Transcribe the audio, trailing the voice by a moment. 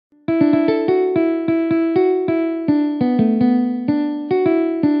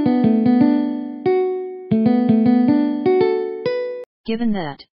Given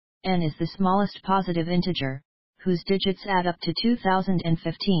that n is the smallest positive integer, whose digits add up to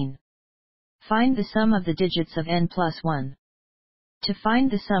 2015. Find the sum of the digits of n+1. To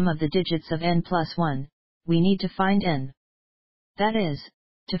find the sum of the digits of n+1, we need to find n. That is,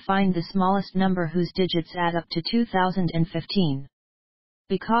 to find the smallest number whose digits add up to 2015.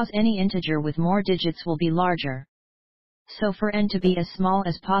 Because any integer with more digits will be larger. So for n to be as small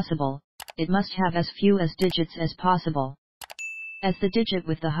as possible, it must have as few as digits as possible. As the digit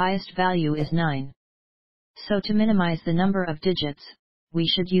with the highest value is 9. So to minimize the number of digits, we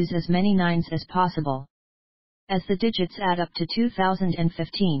should use as many 9s as possible. As the digits add up to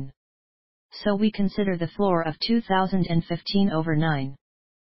 2015. So we consider the floor of 2015 over 9.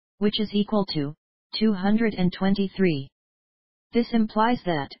 Which is equal to 223. This implies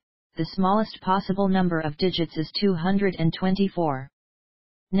that the smallest possible number of digits is 224.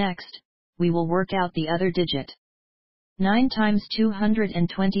 Next, we will work out the other digit. 9 times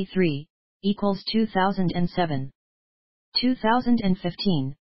 223 equals 2007.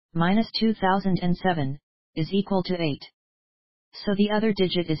 2015 minus 2007 is equal to 8. So the other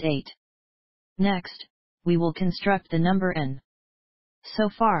digit is 8. Next, we will construct the number n. So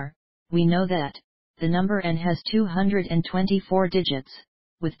far, we know that the number n has 224 digits,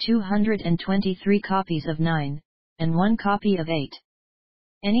 with 223 copies of 9, and 1 copy of 8.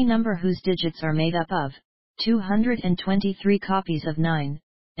 Any number whose digits are made up of 223 copies of 9,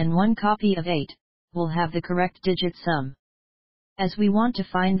 and 1 copy of 8, will have the correct digit sum. As we want to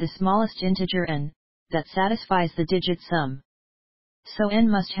find the smallest integer n, that satisfies the digit sum. So n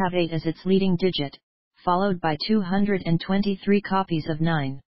must have 8 as its leading digit, followed by 223 copies of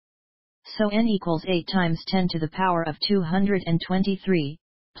 9. So n equals 8 times 10 to the power of 223,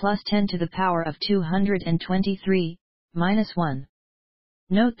 plus 10 to the power of 223, minus 1.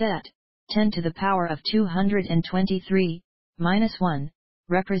 Note that 10 to the power of 223, minus 1,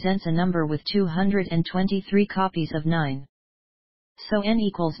 represents a number with 223 copies of 9. So n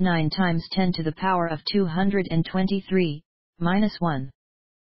equals 9 times 10 to the power of 223, minus 1.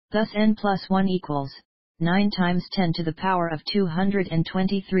 Thus n+1 equals 9 times 10 to the power of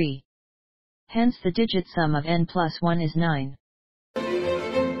 223. Hence the digit sum of n+1 is 9.